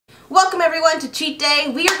everyone to Cheat Day.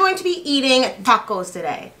 We are going to be eating tacos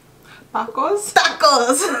today. Tacos?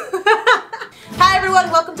 Tacos! Hi everyone,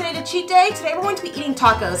 welcome today to Cheat Day. Today we're going to be eating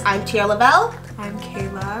tacos. I'm Tiera Lovelle. I'm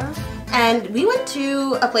Kayla. And we went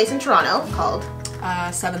to a place in Toronto called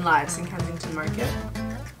 7 Lives in Kensington Market.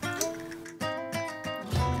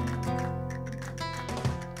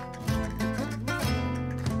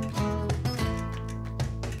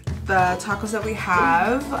 The tacos that we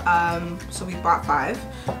have, so we bought 5.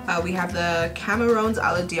 We have the camarones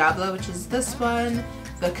a la diabla, which is this one,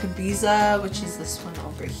 the cabiza, which is this one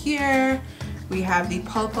over here. We have the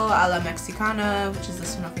pulpo a la mexicana, which is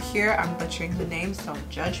this one over here. I'm butchering the names, don't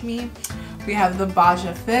judge me. We have the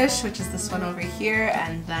baja fish, which is this one over here,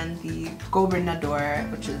 and then the gobernador,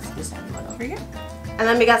 which is this one over here. And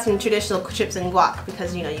then we got some traditional chips and guac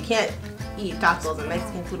because you know you can't eat tacos and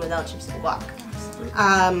Mexican food without chips and guac.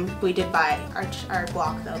 We did buy our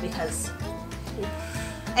guac though because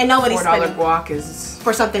and nobody's spending $4 guac is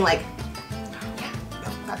for something like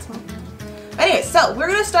that's fine. Anyway, so we're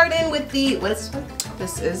gonna start in with the what is this one?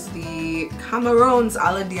 This is the camarones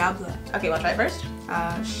a la diabla. Okay, wanna try it first?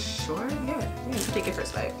 Sure, yeah. Take your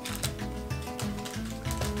first bite.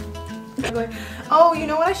 Oh, you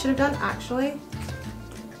know what I should have done actually?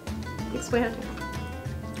 Explain how to.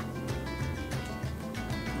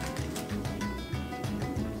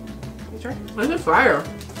 Sure. This is fire.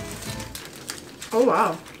 Oh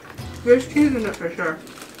wow. There's cheese in it for sure.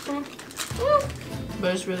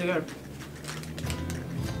 But it's really good.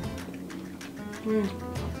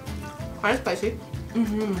 Kind of spicy.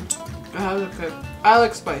 I like it. I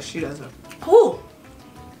like spice, she doesn't. Ooh.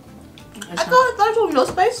 I thought it was no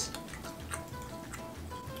spice.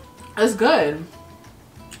 It's good.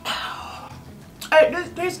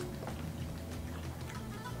 There's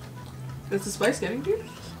Is the spice getting to you?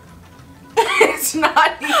 It's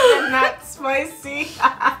not even that spicy.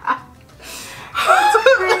 That's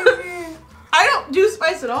crazy. I don't do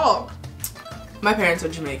spice at all. My parents are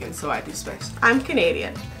Jamaican, so I do spice. I'm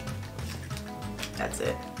Canadian. That's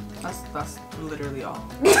it. That's literally all.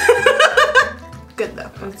 Good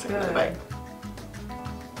though. That's good. Bite.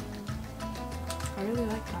 I really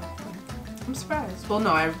like that one. I'm surprised. Well,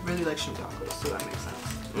 no, I really like shrimp tacos, so that makes sense.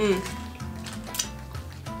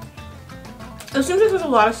 It seems like there's a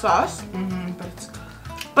lot of sauce. But it's good.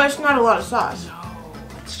 But it's not a lot of sauce. No,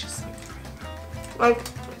 it's just Like, I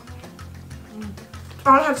don't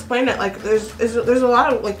know how to explain it. Like, there's a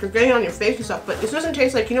lot of, like, you're getting on your face and stuff, but it doesn't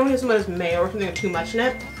taste like, you know when someone has mayo or something with too much in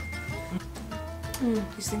it?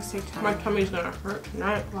 These things take time. My tummy's gonna hurt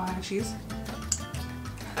tonight. Why? Cheese?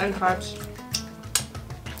 And carbs.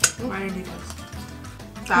 Mine are details.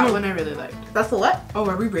 That one I really liked. That's the what? Oh,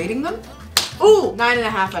 are we rating them? Ooh!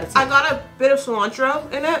 9.5 out of 10. I got a bit of cilantro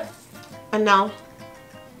in it, and now,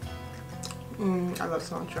 I love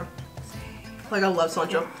cilantro. Like, I love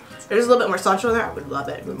cilantro. If there's a little bit more cilantro in there, I would love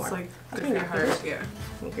it even more. It's like good for your heart. Yeah.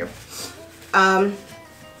 Thank you. I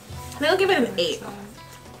think I'll give it an 8.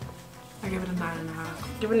 I give it a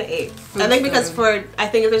 9.5. Give it an 8. I think because I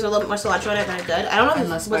think if there's a little bit more cilantro in it, then it's good. I don't know if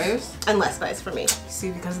And less spice? And less spice for me.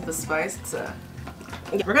 See, because of the spice, it's a...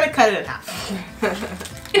 Yeah, we're gonna cut it in half.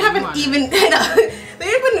 They have an even, they have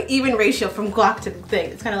an even ratio from guac to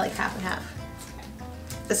thing. It's kind of like half and half.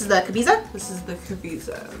 This is the cabiza? This is the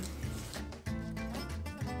cabiza.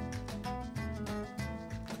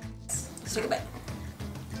 Let's take a bite.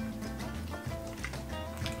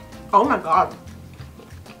 Oh my god.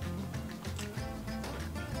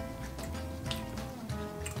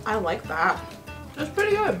 I like that. That's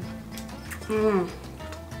pretty good.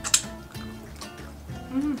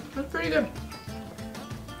 That's pretty good.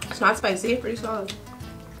 It's not spicy, pretty solid.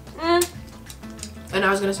 And I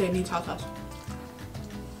was gonna say it needs hot sauce.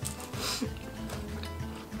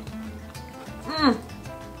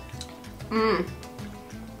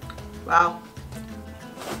 Wow.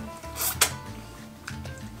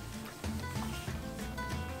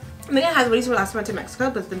 I think it has what you said last time I went to Mexico,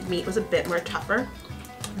 but the meat was a bit more tougher.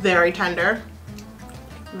 Very tender.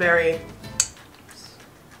 Very.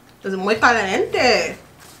 Es muy caliente.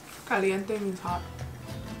 Caliente means hot.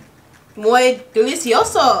 Muy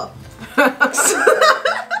delicioso.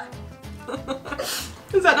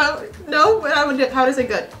 Is that how? No? How to say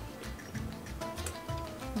good?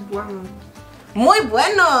 Bueno. Muy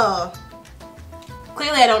bueno.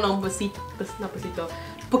 Clearly I don't know besito. Not besito.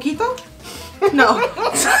 Poquito? No.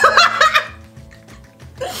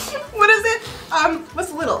 What is it?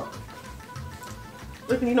 What's little?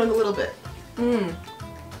 Like when you know a little bit.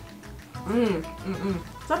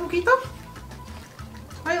 Is that poquito?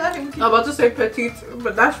 Why are you laughing? I'm about to say petite,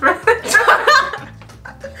 but that's right.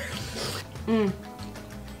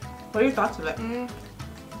 What are your thoughts of it?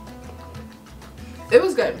 It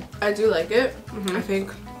was good. I do like it. I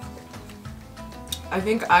think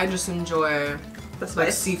I just enjoy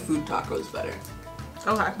like seafood tacos better.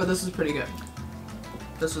 Okay. But this is pretty good.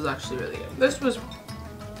 This was actually really good. This was,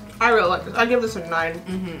 I really like this. I give this a 9.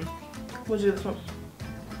 What'd you give this one?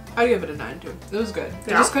 I give it a 9 too. It was good. I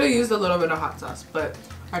just could have used a little bit of hot sauce, but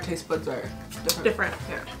our taste buds are different.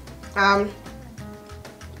 Yeah.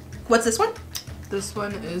 What's this one? This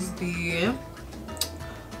one is the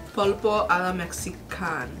pulpo a la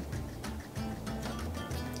mexican.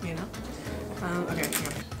 You know? Okay,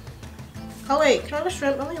 here. Oh wait, can I have a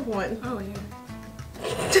shrimp? I only have one. Oh yeah.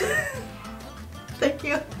 Thank you.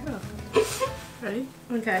 Yeah. Ready?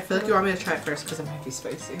 Okay. I feel like you want me to try it first because it might be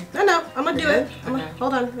spicy. No, I'm gonna do it. Okay.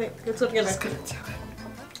 Hold on, wait, let's look together. Just gonna do it.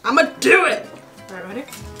 I'm gonna do it! Alright, ready?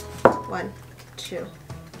 1, 2,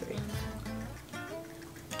 3.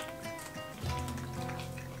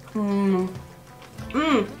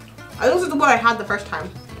 I think this is the one I had the first time.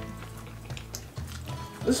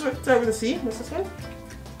 This is what over the sea? What's this one?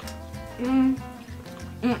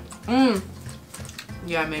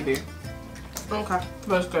 Yeah, maybe. Okay.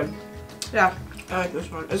 But it's good. Yeah. I like this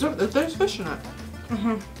one. There's fish in it.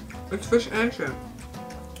 It's fish and shrimp.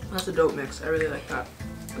 That's a dope mix. I really like that.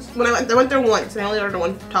 When I went there once and I only ordered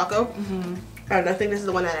one taco. And I think this is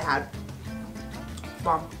the one that I had.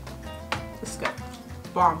 Bomb. This is good.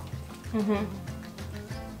 Bomb. Do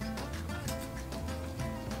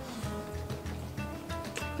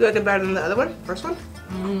you like it better than the other one? First one?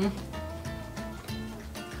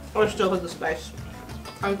 Or still with the spice?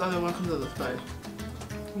 I like the other one because of the spice.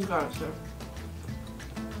 You got it, sir.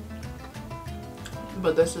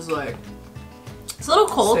 But this is like... It's a little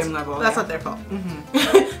cold. Same level. But that's not their fault.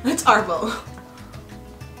 It's our fault.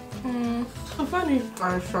 So funny.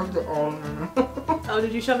 I shoved it all in there. Oh,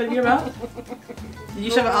 did you shove it in your mouth? Did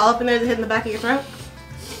you shove it all up in there and hit in the back of your throat?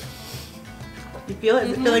 You feel it?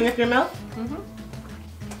 Is it filling up your mouth?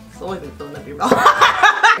 It's only been filling up your mouth.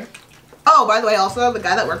 Oh, by the way, also, the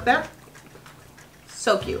guy that worked there,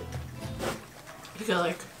 so cute. You got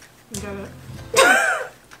it.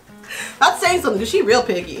 That's saying something, because she real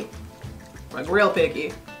picky. Like, real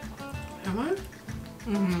picky. Am I?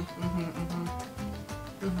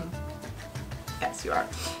 Yes, you are.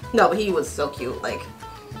 No, but he was so cute. Like,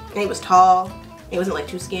 and he was tall. He wasn't like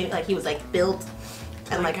too skinny. Like, he was like built.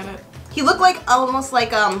 And like, he looked like almost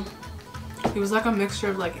like he was like a mixture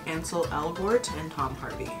of like Ansel Elgort and Tom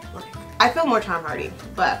Hardy. Like, I feel more Tom Hardy,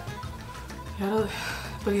 but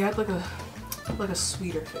he had like a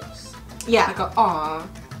sweeter face. Yeah. Like a aw,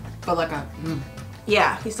 but like a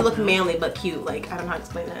Yeah, he still looked manly but cute. Like, I don't know how to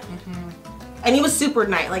explain it. And he was super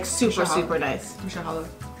nice. Like, super nice. We should holler.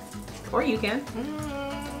 Or you can.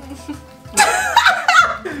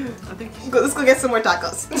 I think Let's go get some more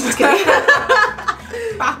tacos. Just kidding.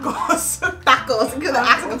 tacos. Tacos. Because the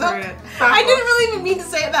accent comes out. I didn't really even mean to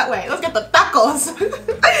say it that way. Let's get the tacos.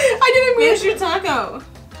 I didn't mean Finish your taco.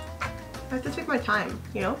 I have to take my time,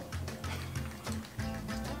 you know?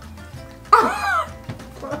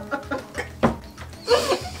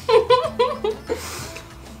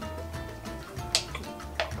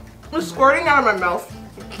 It's squirting out of my mouth.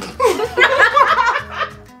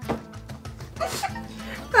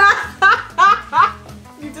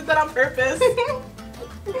 You did that on purpose.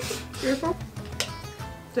 Careful.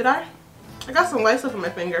 Did I? I got some white stuff on my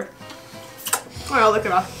finger. Alright, I'll lick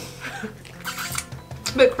it off.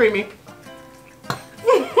 A bit creamy.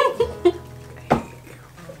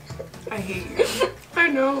 I hate you. I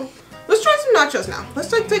know. Let's try some nachos now.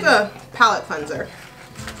 Let's like take a palate cleanser.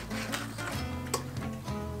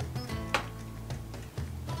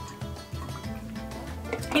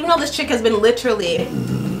 Even though this chick has been literally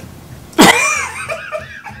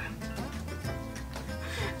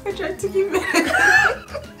I tried to keep it.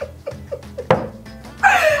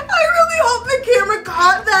 I really hope the camera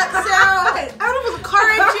caught that sound. I don't know if it was a car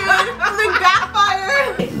engine, something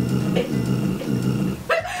backfired.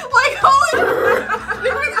 Like, holy,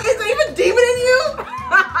 is there even a demon in you?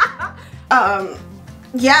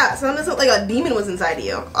 Yeah, sounds like a demon was inside of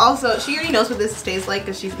you. Also, she already knows what this tastes like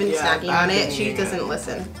because she's been snacking on it. She doesn't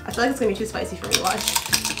listen. I feel like it's gonna be too spicy for me to watch.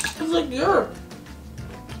 It's like, yeah.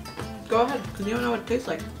 Go ahead, because you don't know what it tastes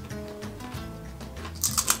like.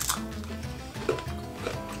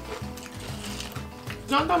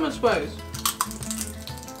 It's not that much spice.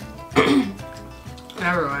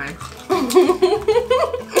 Never mind.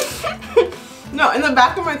 No, in the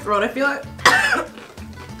back of my throat, I feel like.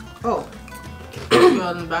 Oh.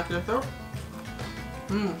 In the back of your throat?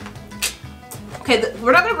 Okay,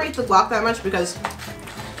 we're not gonna rate the guac that much because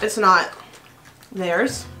it's not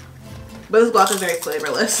theirs. But this guac is very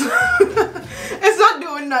flavorless. It's not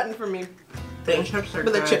doing nothing for me. thing. The chips are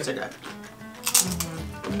but good. The chips are good.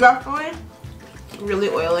 Definitely really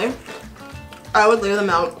oily. I would lay them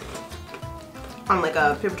out on like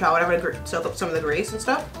a paper towel, whatever, to soak up some of the grease and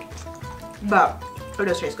stuff. But it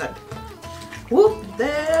does taste good. Whoop,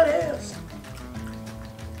 there it is.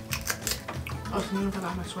 I was thinking if I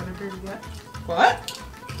got my sweater dirty yet. What?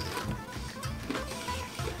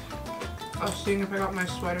 I was seeing if I got my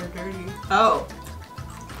sweater dirty. Oh.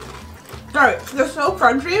 Sorry, they're so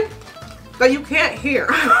crunchy that you can't hear.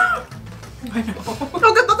 I know. Okay,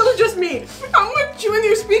 I thought that was just me. I'm like chewing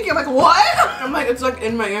you speaking. I'm like, what? I'm like, it's like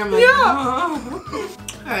in my ear. I'm like, yeah.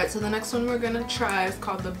 Alright, so the next one we're gonna try is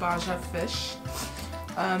called the Baja fish.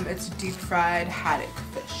 It's deep fried haddock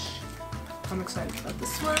fish. I'm excited about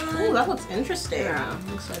this one. Ooh, that looks interesting. Yeah,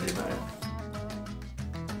 I'm excited about it.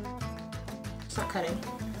 It's not cutting.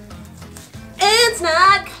 It's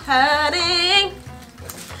not cutting.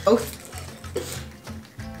 Oh.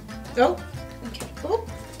 Oh. Okay. Oh.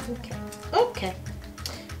 Okay. Okay.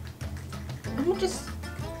 We're just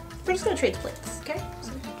gonna trade plates, okay?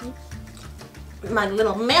 My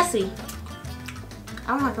little messy. I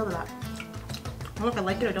don't know how I feel about that. I don't know if I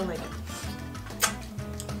like it or don't like it.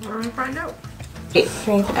 We're gonna find out. Okay,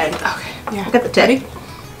 strength and Okay, yeah. look at the teddy.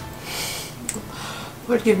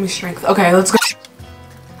 Lord, give me strength. Okay, let's go.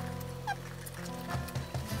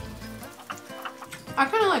 I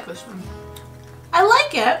kind of like this one. I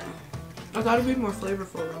like it. I thought it'd be more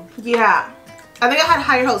flavorful though. Yeah. I think I had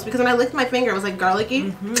higher hopes because when I licked my finger, it was like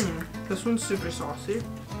garlicky. This one's super saucy.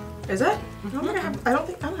 Is it? I don't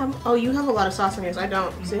have. Oh, you have a lot of sauce on yours. I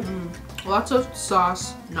don't. See? Lots of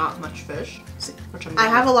sauce, not much fish. See? Which I'm I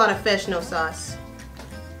have a lot of fish, no sauce.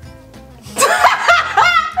 Every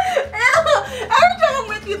time I'm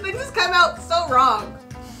with you, things just come out so wrong.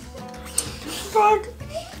 Fuck.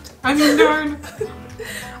 I mean, darn.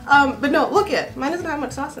 But no, look it. Mine doesn't have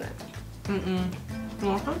much sauce in it. You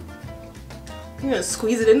want some? You gonna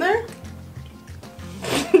squeeze it in there?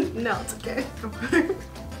 No, it's okay.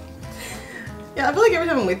 Yeah, I feel like every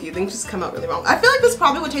time I'm with you, things just come out really wrong. I feel like this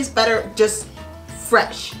probably would taste better just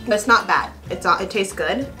fresh. But it's not bad. It tastes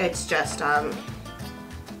good. It's just But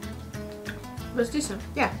it's decent.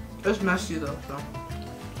 yeah. It's messy though, so.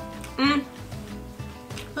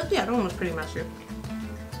 But yeah, that one was pretty messy.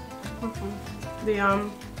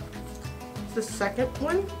 The second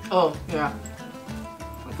one. Oh, yeah.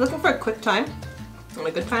 If you're looking for a quick time and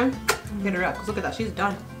a good time, hit her up. Cause look at that, she's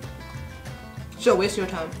done. She'll waste your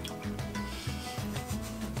time.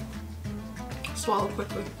 Swallow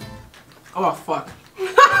quickly. Oh, fuck.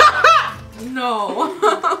 No.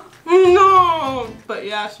 No, but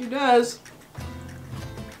yeah, she does.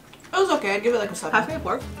 It was okay. I'd give it like a 7. Halfway at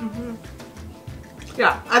work.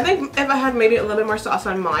 Yeah, I think if I had maybe a little bit more sauce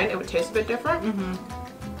on mine, it would taste a bit different.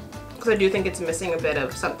 Because I do think it's missing a bit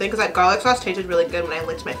of something. Because that garlic sauce tasted really good when I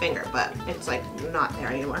licked my finger, but it's like not there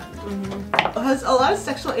anymore. It has a lot of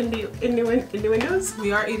sexual innuendos.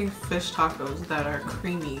 We are eating fish tacos that are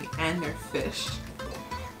creamy and they're fish.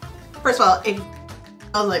 First of all, it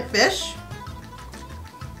smells like fish.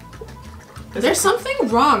 There's something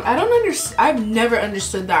wrong. I don't understand. I've never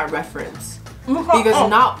understood that reference. Because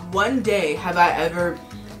not one day have I ever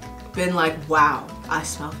been like, wow, I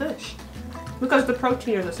smell fish. Because the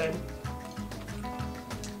protein are the same.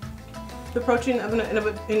 The protein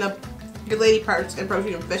in the lady parts and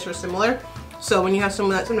protein in fish are similar. So when you have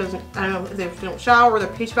someone that sometimes, I don't know, if they don't shower or their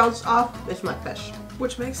pH bounces off, they smell like fish.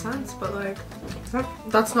 Which makes sense, but like,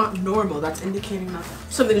 that's not normal. That's indicating that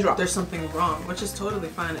Something's wrong. there's something wrong, which is totally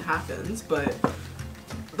fine. It happens, but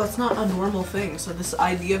that's not a normal thing. So this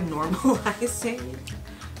idea of normalizing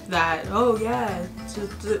that, oh yeah,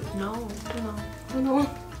 no.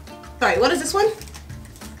 Sorry, what is this one?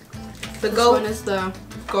 This one is the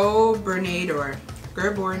Gobernator.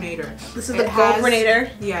 This is the Gobernator.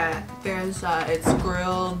 Yeah, there's it's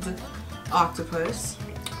grilled octopus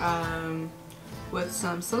with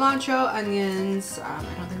some cilantro, onions. I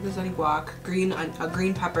don't think there's any guac. Green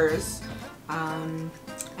peppers. And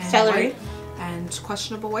Celery. And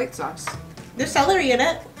questionable white sauce. There's celery in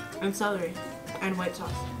it. And celery. And white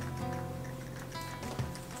sauce.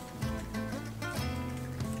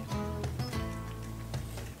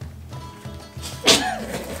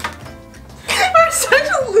 We're such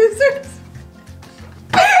losers.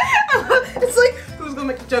 It's like, who's gonna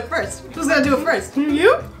make the joke first? Who's gonna do it first?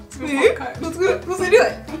 You? Me? Who's gonna do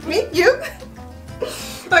it? Me? You?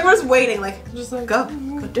 Like we're just waiting, like just like go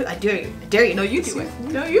do it. I dare you. I dare you. No, you do it.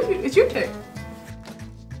 No, you. It's your turn.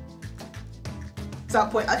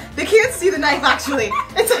 Stop point. They can't see the knife actually.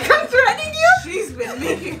 It's like I'm threatening you. She's been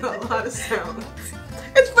making a lot of sounds.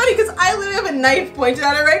 It's funny because I literally have a knife pointed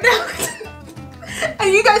at her right now.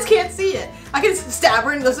 And you guys can't see it. I can stab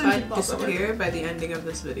her and go I disappear by the ending of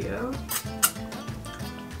this video.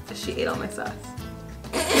 She ate all my sauce.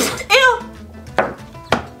 Ew!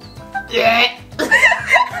 Yeah.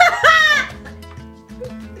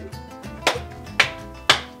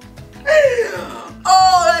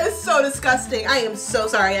 Oh, that is so disgusting. I am so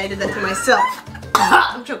sorry I did that to myself.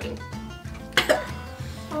 I'm choking.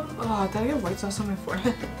 Oh, did I get white sauce on my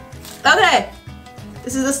forehead? Okay.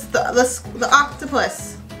 This is the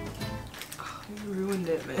octopus. Oh, you ruined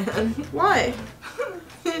it, man. Why?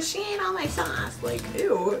 She ate all my sauce. Like,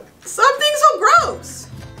 ew. Something so gross.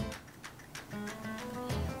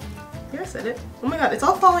 Yeah, I said it. Oh my god, it's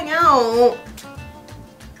all falling out.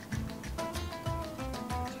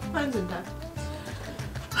 Mine's in death.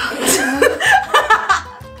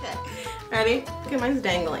 Okay, ready? Okay, mine's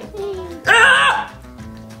dangling. Ah!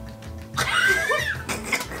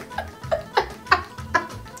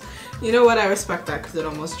 You know what? I respect that because it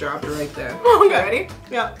almost dropped right there. Okay. Ready?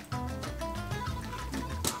 Yeah.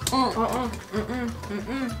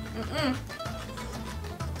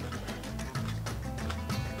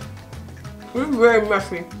 It's very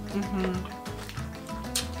messy.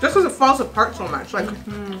 Just because it falls apart so much. Like,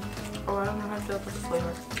 Oh, I don't know how to feel about the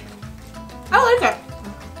flavor. I like it.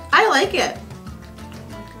 I like it.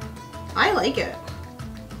 I like it.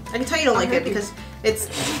 I can tell you don't like it because it's.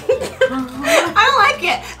 I don't like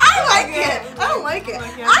it. I like it. I don't like it. I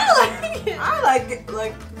like it. I like it.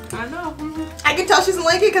 Like, I know. I can tell she doesn't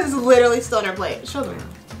like it because it's literally still on her plate. Show them.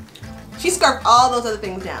 She scarfed all those other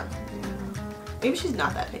things down. Maybe she's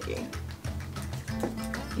not that picky.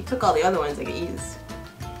 You took all the other ones like ease.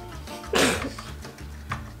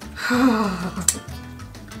 Man, oh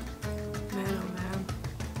man.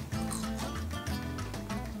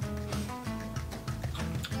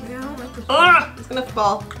 Yeah, I don't like this. It's gonna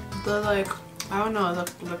fall. The like, I don't know, the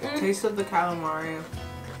taste of the calamari.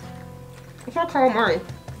 It's not calamari.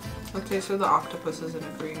 The taste of the octopus isn't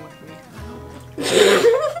agreeing with me.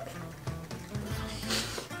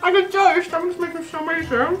 I can tell your stomach's making so many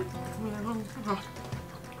sounds.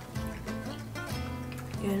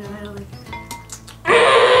 Yeah, no, I don't like it.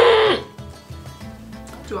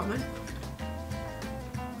 Do you want mine?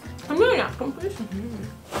 I'm really not complete.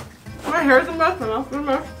 My hair's a mess, my mouth's a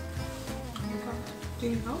mess. Do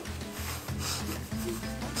you know?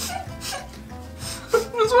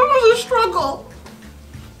 This one was a struggle.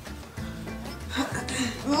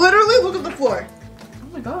 Literally, look at the floor. Oh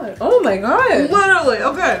my god. Oh my god. Literally,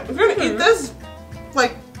 okay. We're gonna eat this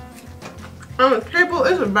like on the table.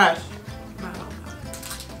 It's a mess.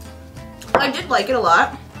 I did like it a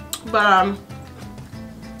lot, but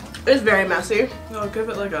it's very messy. No, I'll give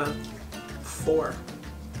it like a 4.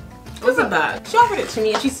 It wasn't bad. She offered it to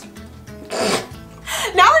me and she's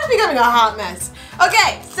now we're just becoming a hot mess.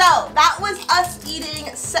 Okay, so that was us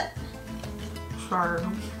eating Sorry.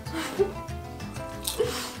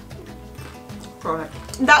 Go ahead.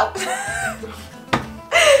 that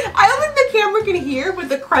I don't think the camera can hear, but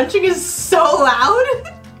the crunching is so loud.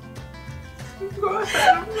 Go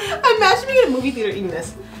ahead. Imagine being in a movie theater eating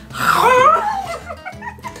this.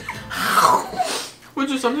 Which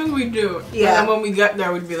is something we do. Yeah. And when we get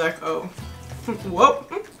there, we'd be like, oh,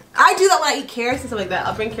 whoop. I do that when I eat carrots and stuff like that.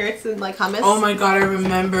 I'll bring carrots and like hummus. Oh my god, I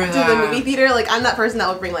remember that. To the movie theater. Like, I'm that person that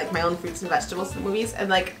would bring like my own fruits and vegetables to the movies, and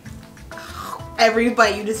like every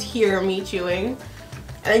bite you just hear me chewing.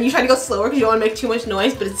 And then you try to go slower because you don't want to make too much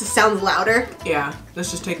noise, but it just sounds louder. Yeah,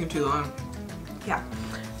 that's just taking too long. Yeah.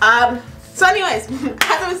 So anyways,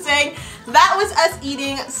 as I was saying, that was us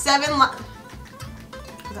eating 7 Was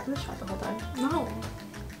that in the shot the whole time? No.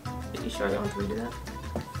 Are you sure I don't want to redo that?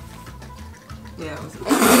 Yeah, it was.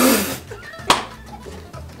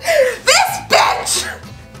 This bitch!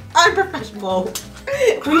 Unprofessional.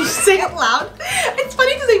 When you say it loud, it's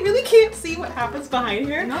funny because they really can't see what happens behind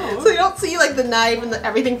here. No. So they don't see like the knife and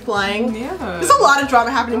everything flying. Yeah. There's a lot of drama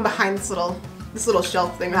happening behind this little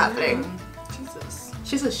shelf thing happening. Jesus.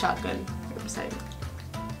 She's a shotgun. 100%.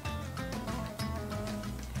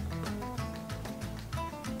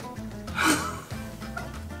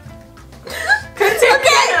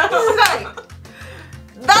 Okay.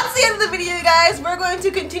 That's the end of the video, guys. We're going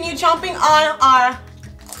to continue chomping on our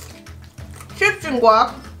chips and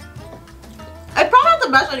guac. It's probably not the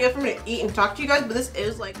best idea for me to eat and talk to you guys, but this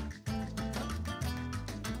is like